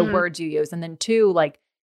and the words you use. And then two, like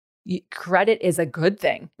credit is a good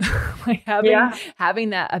thing. Like having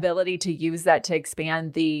that ability to use that to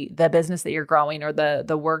expand the business that you're growing or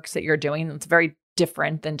the works that you're doing. It's very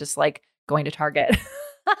different than just like going to Target.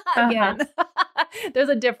 Again, there's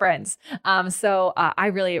a difference. So I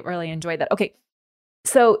really, really enjoyed that. Okay.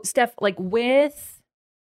 So Steph, like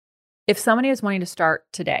if somebody is wanting to start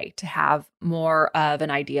today to have more of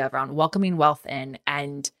an idea around welcoming wealth in,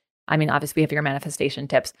 and I mean, obviously we have your manifestation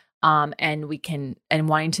tips, and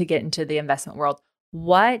wanting to get into the investment world,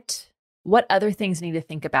 what other things need to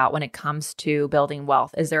think about when it comes to building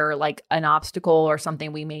wealth? Is there like an obstacle or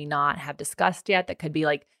something we may not have discussed yet that could be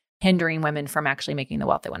like hindering women from actually making the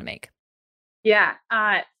wealth they want to make? Yeah.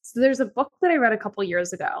 So there's a book that I read a couple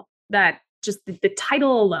years ago that just the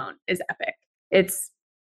title alone is epic. It's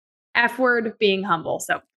F word, being humble.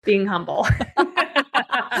 So being humble. And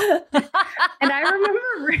I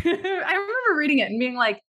remember reading it and being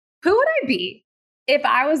like, who would I be if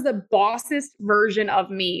I was the bossest version of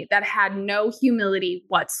me that had no humility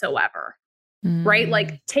whatsoever? Right?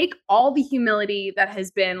 Like take all the humility that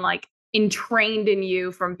has been like entrained in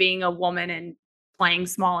you from being a woman and playing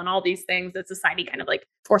small and all these things that society kind of like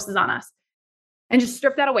forces on us, and just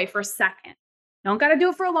strip that away for a second. Don't got to do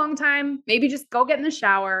it for a long time. Maybe just go get in the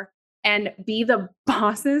shower and be the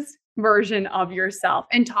boss's version of yourself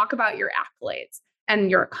and talk about your accolades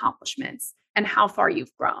and your accomplishments and how far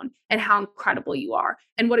you've grown and how incredible you are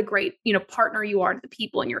and what a great, partner you are to the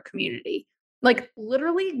people in your community. Like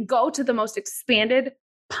literally go to the most expanded,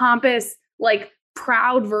 pompous, like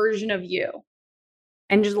proud version of you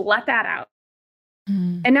and just let that out.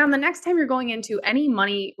 And now the next time you're going into any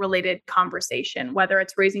money related conversation, whether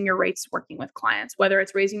it's raising your rates working with clients, whether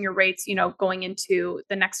it's raising your rates, going into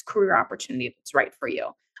the next career opportunity that's right for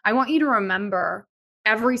you, I want you to remember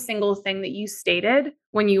every single thing that you stated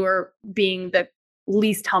when you were being the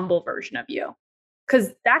least humble version of you,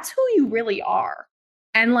 because that's who you really are.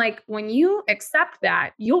 And like when you accept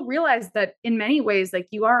that, you'll realize that in many ways, like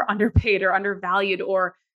you are underpaid or undervalued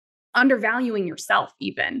or undervaluing yourself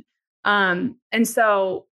even. And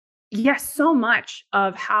so, yes, so much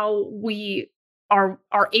of how we are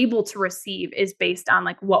able to receive is based on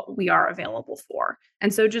like what we are available for.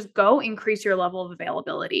 And so just go increase your level of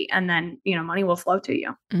availability and then, money will flow to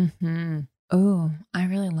you. Mm-hmm. Oh, I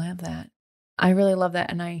really love that.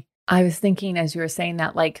 And I was thinking as you were saying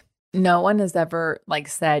that, like, no one has ever like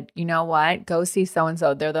said, you know what, go see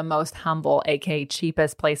so-and-so. They're the most humble, aka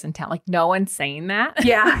cheapest place in town. Like no one's saying that.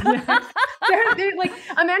 Yeah. They're like,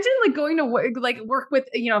 imagine like going to work with,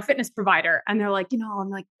 a fitness provider. And they're like, I'm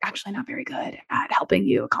like actually not very good at helping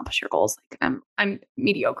you accomplish your goals. Like I'm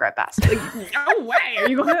mediocre at best. Like, no way. Are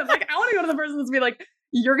you going to like, I want to go to the person that's be like,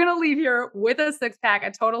 you're going to leave here with a 6-pack,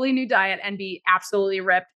 a totally new diet, and be absolutely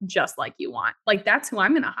ripped just like you want. Like, that's who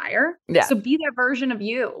I'm going to hire. Yeah. So be that version of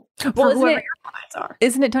you. Well,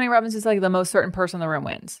 isn't it Tony Robbins is like the most certain person in the room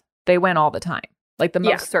wins? They win all the time. Like the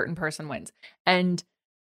most certain person wins. And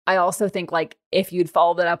I also think like if you'd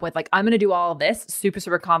followed it up with like, I'm going to do all of this, super,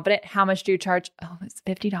 super confident. How much do you charge? Oh, it's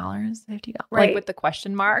 $50. $50. Right. Like with the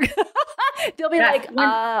question mark. They'll be like,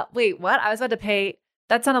 wait, what? I was about to pay.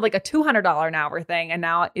 That sounded like a $200 an hour thing. And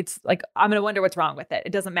now it's like, I'm going to wonder what's wrong with it. It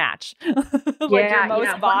doesn't match. Like your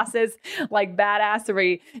most bosses, like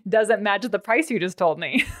badassery doesn't match the price you just told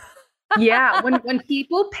me. Yeah. When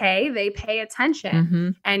people pay, they pay attention. Mm-hmm.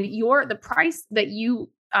 And the price that you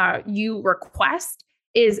request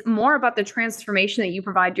is more about the transformation that you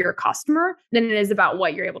provide to your customer than it is about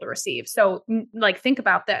what you're able to receive. So like, think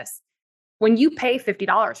about this. When you pay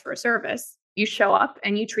 $50 for a service, you show up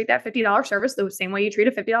and you treat that $50 service the same way you treat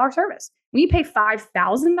a $50 service. When you pay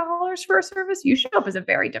 $5,000 for a service, you show up as a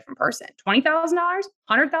very different person. $20,000,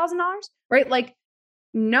 $100,000, right? Like,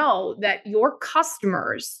 know that your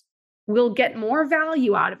customers will get more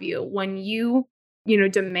value out of you when you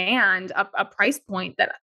demand a price point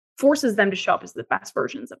that forces them to show up as the best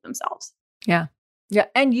versions of themselves. Yeah. Yeah.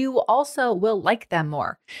 And you also will like them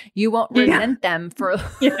more. You won't resent them for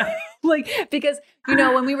like, because,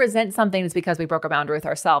 when we resent something, it's because we broke a boundary with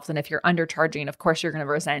ourselves. And if you're undercharging, of course, you're going to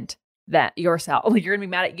resent that yourself. Like you're going to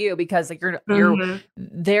be mad at you because like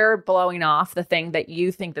they're blowing off the thing that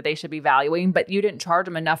you think that they should be valuing, but you didn't charge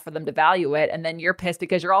them enough for them to value it. And then you're pissed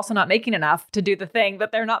because you're also not making enough to do the thing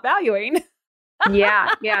that they're not valuing.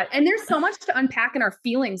 Yeah. And there's so much to unpack in our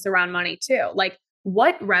feelings around money too. Like,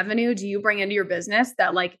 what revenue do you bring into your business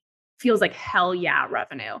that like feels like hell yeah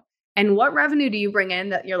revenue? And what revenue do you bring in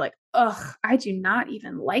that you're like, ugh, I do not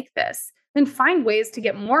even like this? Then find ways to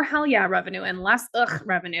get more hell yeah revenue and less ugh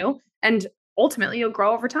revenue. And ultimately you'll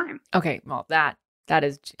grow over time. Okay. Well, that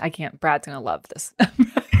is, Brad's going to love this.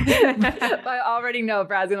 I already know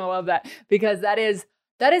Brad's going to love that because that is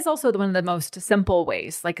That is also one of the most simple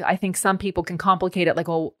ways. Like, I think some people can complicate it like,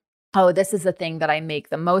 oh, this is the thing that I make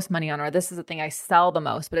the most money on, or this is the thing I sell the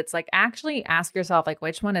most. But it's like, actually ask yourself, like,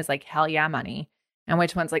 which one is like hell yeah money and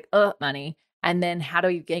which one's like, money. And then how do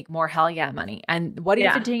you make more hell yeah money? And what do you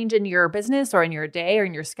have to change in your business or in your day or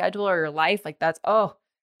in your schedule or your life? Like that's, oh,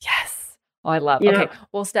 yes. Oh, I love. Yeah. Okay.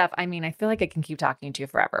 Well, Steph, I mean, I feel like I can keep talking to you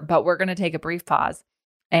forever, but we're going to take a brief pause.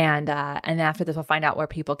 And after this, we'll find out where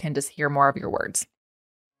people can just hear more of your words.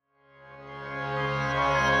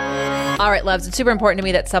 All right, loves, it's super important to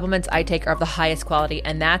me that supplements I take are of the highest quality,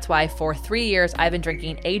 and that's why for 3 years I've been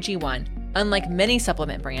drinking AG1. Unlike many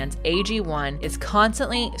supplement brands, AG1 is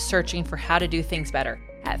constantly searching for how to do things better.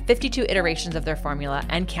 At 52 iterations of their formula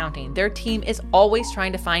and counting, their team is always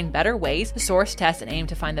trying to find better ways to source, test, and aim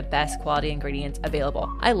to find the best quality ingredients available.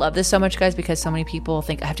 I love this so much, guys, because so many people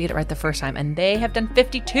think I have to get it right the first time, and they have done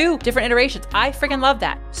 52 different iterations. I freaking love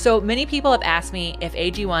that. So many people have asked me if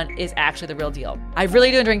AG1 is actually the real deal. I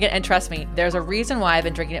really do drink it, and trust me, there's a reason why I've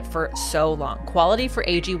been drinking it for so long. Quality for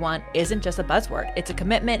AG1 isn't just a buzzword. It's a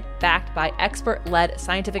commitment backed by expert-led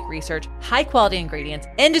scientific research, high-quality ingredients,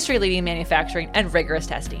 industry-leading manufacturing, and rigorous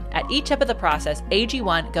testing. At each step of the process,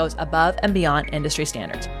 AG1 goes above and beyond industry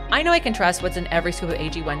standards. I know I can trust what's in every scoop of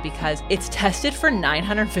AG1 because it's tested for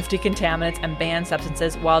 950 contaminants and banned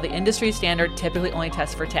substances, while the industry standard typically only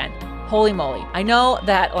tests for 10. Holy moly. I know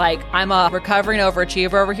that I'm a recovering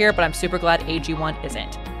overachiever over here, but I'm super glad AG1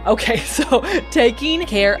 isn't. Okay, so taking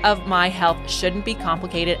care of my health shouldn't be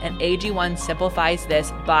complicated, and AG1 simplifies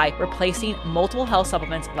this by replacing multiple health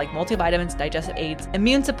supplements like multivitamins, digestive aids,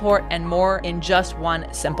 immune support, and more in just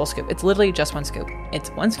one simple scoop. It's literally just one scoop. It's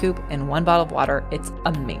one scoop in one bottle of water. It's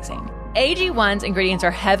amazing. AG1's ingredients are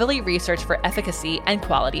heavily researched for efficacy and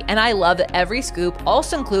quality, and I love that every scoop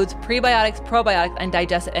also includes prebiotics, probiotics, and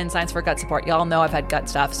digestive enzymes for gut support. Y'all know I've had gut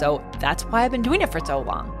stuff, so that's why I've been doing it for so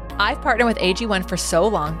long. I've partnered with AG1 for so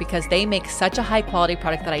long because they make such a high quality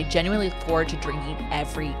product that I genuinely look forward to drinking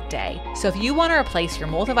every day. So if you want to replace your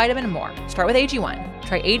multivitamin and more, start with AG1.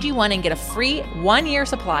 Try AG1 and get a free 1-year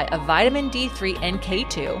supply of vitamin D3 and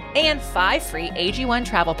K2 and 5 free AG1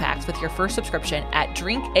 travel packs with your first subscription at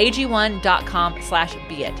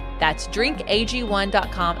drinkag1.com/beit. That's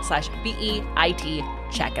drinkag1.com/BEIT.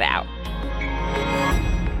 Check it out.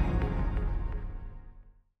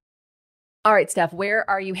 All right, Steph, where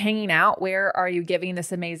are you hanging out? Where are you giving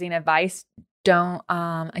this amazing advice? You have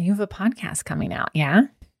a podcast coming out, yeah?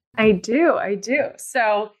 I do.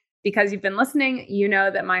 So because you've been listening, you know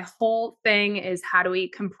that my whole thing is how do we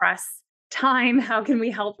compress time? How can we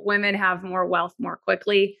help women have more wealth more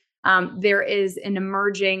quickly? There is an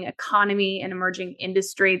emerging economy, an emerging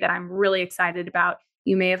industry that I'm really excited about.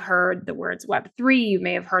 You may have heard the words Web3. You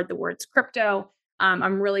may have heard the words crypto.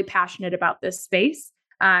 I'm really passionate about this space.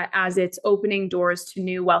 As it's opening doors to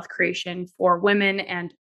new wealth creation for women,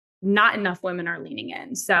 and not enough women are leaning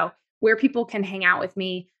in. So where people can hang out with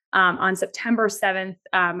me on September 7th,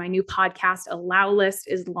 my new podcast, Allow List,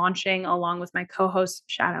 is launching along with my co-host,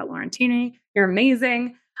 shout out Lauren Tini. You're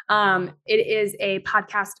amazing. It is a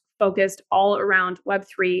podcast focused all around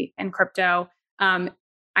Web3 and crypto.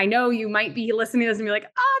 I know you might be listening to this and be like,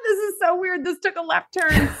 this is so weird. This took a left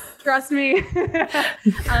turn. Trust me.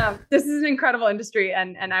 This is an incredible industry.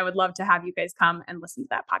 And I would love to have you guys come and listen to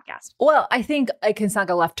that podcast. Well, I think it can sound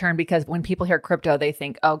like a left turn because when people hear crypto, they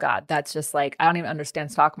think, oh God, that's just like, I don't even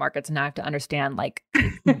understand stock markets. And I have to understand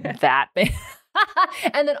that.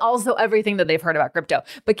 And then also everything that they've heard about crypto.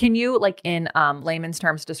 But can you in layman's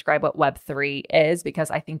terms describe what Web3 is? Because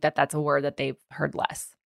I think that that's a word that they've heard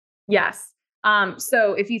less. Yes.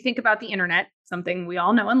 So if you think about the internet, something we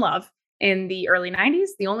all know and love, in the early 90s,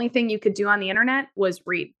 the only thing you could do on the internet was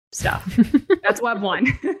read stuff. That's Web 1.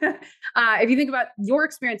 If you think about your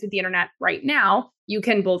experience with the internet right now, you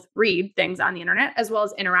can both read things on the internet as well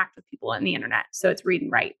as interact with people on the internet. So it's read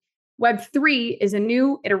and write. Web 3 is a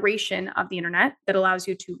new iteration of the internet that allows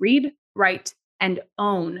you to read, write, and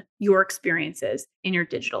own your experiences in your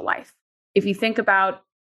digital life. If you think about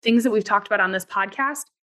things that we've talked about on this podcast,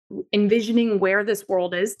 envisioning where this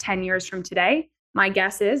world is 10 years from today, my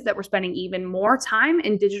guess is that we're spending even more time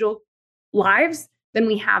in digital lives than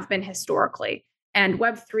we have been historically. And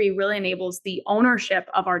Web3 really enables the ownership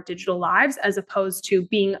of our digital lives as opposed to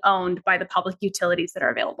being owned by the public utilities that are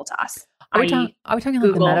available to us. Are we talking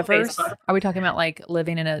Google, like the metaverse? Facebook. Are we talking about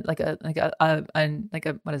living in a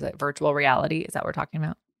what is it, virtual reality? Is that what we're talking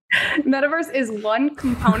about? Metaverse is one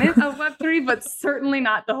component of Web3, but certainly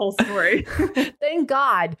not the whole story. Thank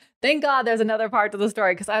God there's another part to the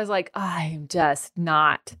story, because I was like, I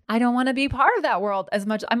don't want to be part of that world as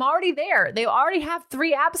much. I'm already there. They already have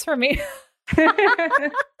 3 apps for me.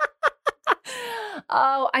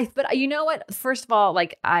 But you know what? First of all,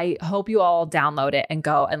 like, I hope you all download it and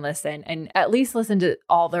go and listen, and at least listen to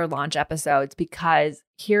all their launch episodes, because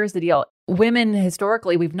here's the deal. Women,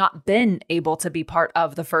 historically, we've not been able to be part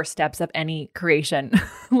of the first steps of any creation.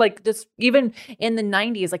 Like, just even in the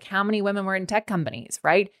 90s, like, how many women were in tech companies,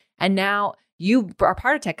 right? And now you are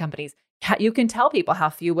part of tech companies. You can tell people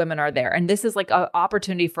how few women are there. And this is like an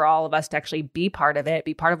opportunity for all of us to actually be part of it,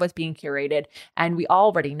 be part of what's being curated. And we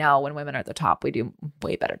already know when women are at the top, we do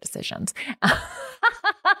way better decisions.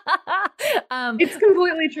 It's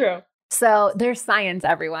completely true. So there's science,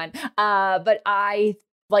 everyone. But I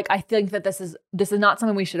think that this is not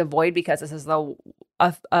something we should avoid, because this is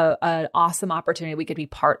an awesome opportunity. We could be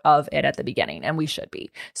part of it at the beginning, and we should be.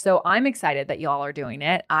 So I'm excited that y'all are doing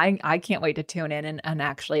it. I can't wait to tune in and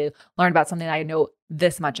actually learn about something I know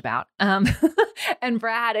this much about. And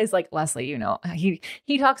Brad is like, Leslie, you know, he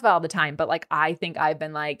talks about all the time, but like, I think I've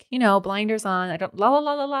been like, you know, blinders on, I don't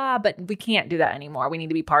la, but we can't do that anymore. We need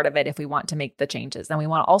to be part of it if we want to make the changes. And we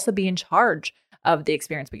want to also be in charge of the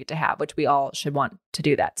experience we get to have, which we all should want to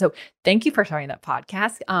do that. So thank you for starting that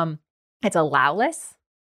podcast. It's Allowless.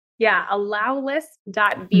 Yeah,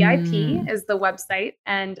 allowlist.vip is the website,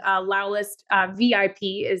 and Allowlist VIP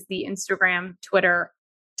is the Instagram, Twitter,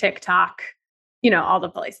 TikTok, you know, all the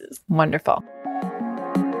places. Wonderful.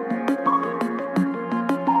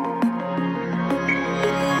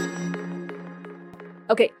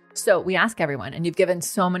 Okay, so we ask everyone, and you've given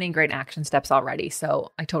so many great action steps already.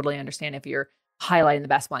 So I totally understand if you're highlighting the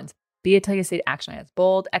best ones. Be it till you see it action items,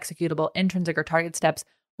 bold, executable, intrinsic, or target steps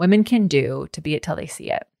women can do to be it till they see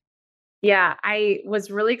it. Yeah, I was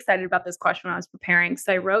really excited about this question when I was preparing.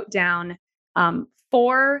 So I wrote down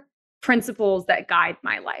 4 principles that guide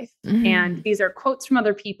my life. And these are quotes from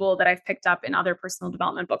other people that I've picked up in other personal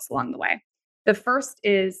development books along the way. The first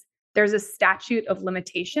is, there's a statute of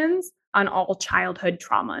limitations on all childhood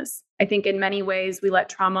traumas. I think in many ways we let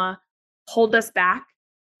trauma hold us back,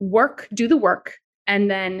 do the work, and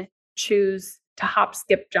then choose to hop,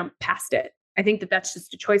 skip, jump past it. I think that that's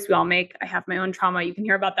just a choice we all make. I have my own trauma. You can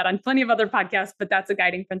hear about that on plenty of other podcasts, but that's a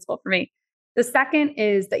guiding principle for me. The second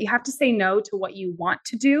is that you have to say no to what you want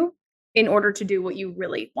to do in order to do what you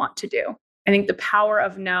really want to do. I think the power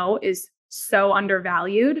of no is so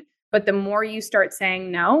undervalued, but the more you start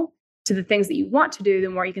saying no to the things that you want to do, the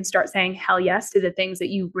more you can start saying hell yes to the things that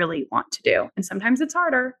you really want to do. And sometimes it's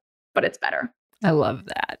harder, but it's better. I love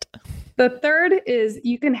that. The third is,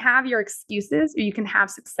 you can have your excuses or you can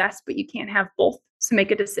have success, but you can't have both. So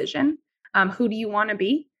make a decision. Who do you want to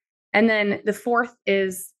be? And then the fourth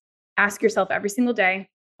is, ask yourself every single day,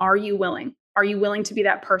 are you willing? Are you willing to be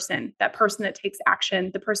that person that takes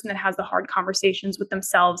action, the person that has the hard conversations with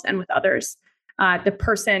themselves and with others, the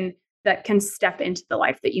person that can step into the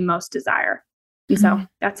life that you most desire? And so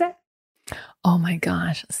that's it. Oh my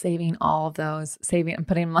gosh, saving all of those, and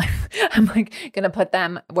putting them I'm like going to put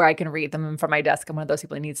them where I can read them from my desk. I'm one of those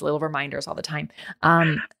people who needs little reminders all the time.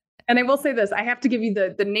 And I will say this, I have to give you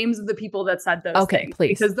the names of the people that said those things,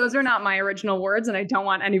 please. Because those are not my original words, and I don't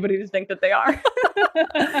want anybody to think that they are.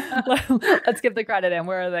 Let's give the credit in.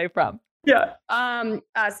 Where are they from? Yeah.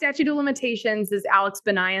 Statute of limitations is Alex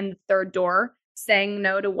Banayan, The Third Door, saying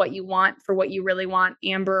no to what you want for what you really want.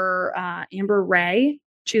 Amber Ray,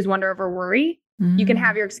 Choose Wonder Over Worry. You can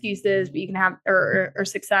have your excuses, but you can have or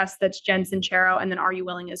success. That's Jen Sincero. And then Are You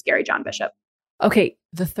Willing is Gary John Bishop. Okay,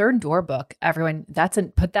 The Third Door book, everyone,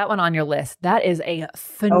 put that one on your list. That is a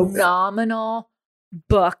phenomenal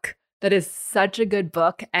book. That is such a good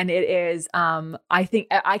book. And it is, I think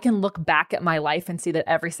I can look back at my life and see that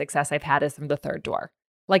every success I've had is from the third door.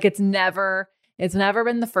 Like it's never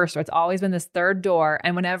been the first door. It's always been this third door.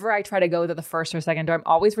 And whenever I try to go to the first or second door, I'm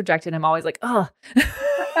always rejected. I'm always like, oh,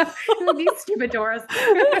 these stupid doors.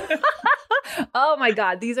 Oh my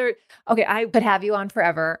God. These are okay. I could have you on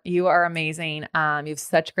forever. You are amazing. You have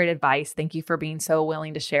such great advice. Thank you for being so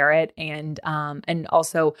willing to share it. And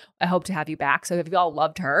also I hope to have you back. So if you all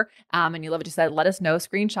loved her, and you love what you said, let us know,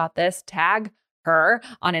 screenshot this, tag her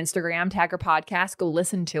on Instagram, tag her podcast, go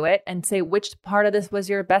listen to it and say which part of this was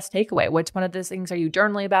your best takeaway. Which one of those things are you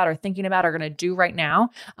journaling about or thinking about or going to do right now?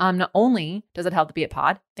 Not only does it help the Be It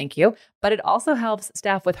Pod, thank you, but it also helps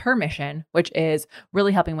Steph with her mission, which is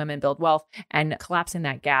really helping women build wealth and collapsing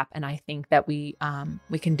that gap. And I think that we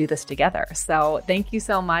can do this together. So thank you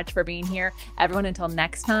so much for being here. Everyone, until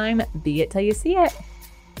next time, be it till you see it.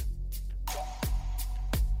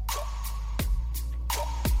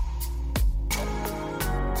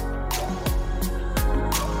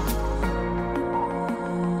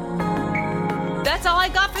 That's all I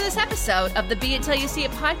got for this episode of the Be It Till You See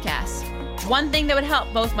It podcast. One thing that would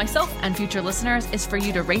help both myself and future listeners is for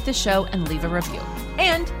you to rate the show and leave a review.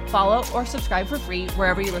 And follow or subscribe for free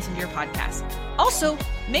wherever you listen to your podcast. Also,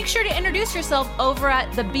 make sure to introduce yourself over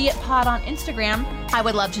at the Be It Pod on Instagram. I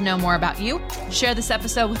would love to know more about you. Share this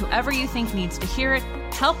episode with whoever you think needs to hear it.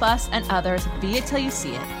 Help us and others be it till you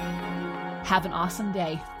see it. Have an awesome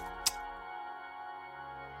day.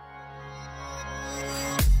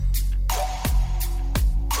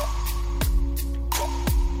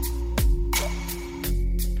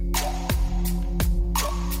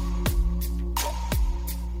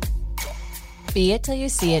 Be It Till You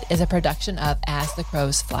See It is a production of As the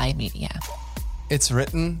Crows Fly Media. It's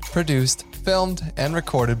written, produced, filmed, and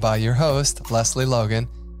recorded by your host, Leslie Logan,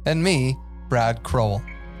 and me, Brad Crowell.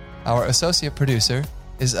 Our associate producer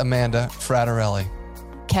is Amanda Fratarelli.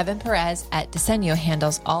 Kevin Perez at Disenyo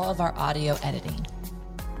handles all of our audio editing.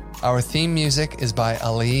 Our theme music is by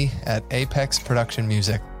Ali at Apex Production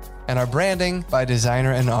Music, and our branding by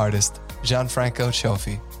designer and artist Gianfranco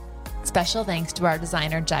Cioffi. Special thanks to our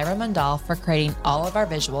designer, Jaira Mandal, for creating all of our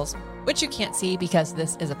visuals, which you can't see because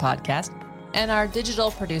this is a podcast, and our digital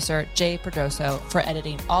producer, Jay Perdoso, for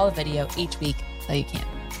editing all the video each week so you can.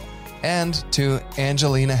 And to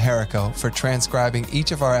Angelina Herrico for transcribing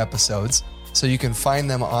each of our episodes so you can find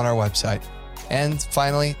them on our website. And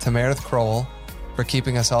finally, to Meredith Crowell for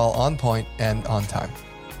keeping us all on point and on time.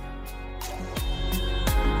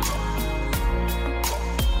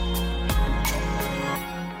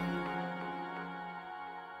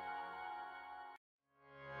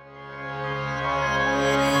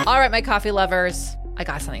 All right, my coffee lovers, I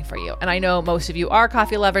got something for you. And I know most of you are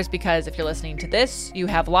coffee lovers because if you're listening to this, you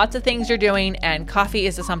have lots of things you're doing, and coffee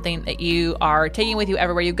is something that you are taking with you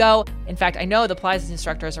everywhere you go. In fact, I know the Pilates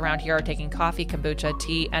instructors around here are taking coffee, kombucha,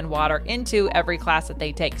 tea, and water into every class that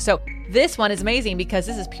they take. So this one is amazing because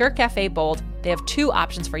this is Pure Cafe Bold. They have two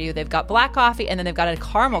options for you. They've got black coffee and then they've got a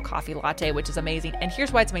caramel coffee latte, which is amazing. And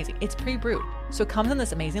here's why it's amazing. It's pre-brewed. So it comes in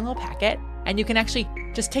this amazing little packet, and you can actually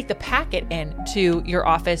just take the packet in to your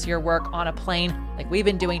office, your work on a plane like we've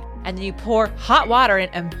been doing. And then you pour hot water in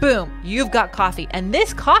and boom, you've got coffee. And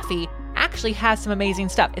this coffee actually has some amazing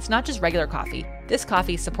stuff. It's not just regular coffee. This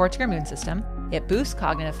coffee supports your immune system. It boosts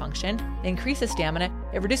cognitive function, it increases stamina,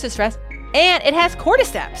 it reduces stress, and it has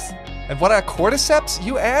cordyceps. And what are cordyceps,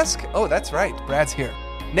 you ask? Oh, that's right, Brad's here.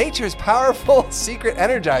 Nature's powerful secret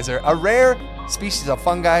energizer, a rare species of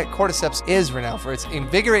fungi. Cordyceps is renowned for its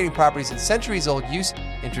invigorating properties and centuries-old use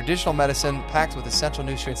in traditional medicine, packed with essential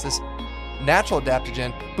nutrients. This natural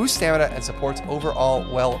adaptogen boosts stamina and supports overall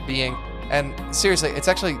well-being. And seriously, it's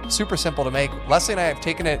actually super simple to make. Leslie and I have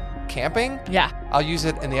taken it camping. Yeah. I'll use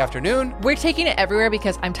it in the afternoon. We're taking it everywhere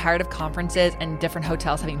because I'm tired of conferences and different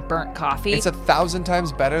hotels having burnt coffee. It's 1,000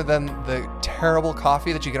 times better than the terrible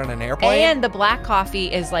coffee that you get on an airplane. And the black coffee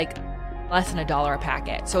is like less than $1 a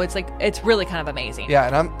packet. So it's like, it's really kind of amazing. Yeah,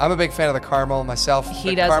 and I'm a big fan of the caramel myself.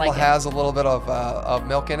 He the does caramel like it. has a little bit of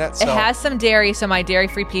milk in it. So. It has some dairy, so my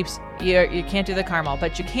dairy-free peeps, you can't do the caramel,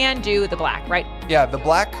 but you can do the black, right? Yeah, the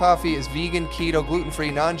black coffee is vegan, keto,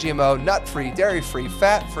 gluten-free, non-GMO, nut-free, dairy-free,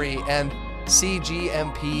 fat-free, and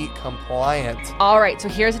CGMP compliant. All right, so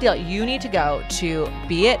here's the deal. You need to go to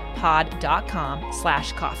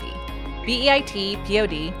beitpod.com/coffee.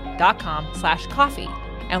 beitpod.com/coffee.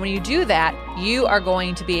 And when you do that, you are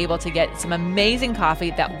going to be able to get some amazing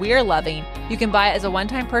coffee that we're loving. You can buy it as a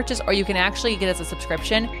one-time purchase, or you can actually get it as a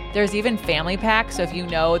subscription. There's even family packs. So if you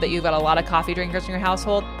know that you've got a lot of coffee drinkers in your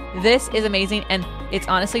household, this is amazing. And it's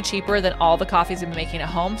honestly cheaper than all the coffees we've been making at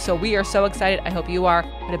home. So we are so excited. I hope you are.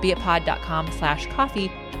 Go to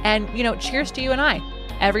beitpod.com/coffee. And, cheers to you and I.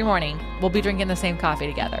 Every morning, we'll be drinking the same coffee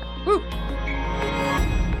together. Woo!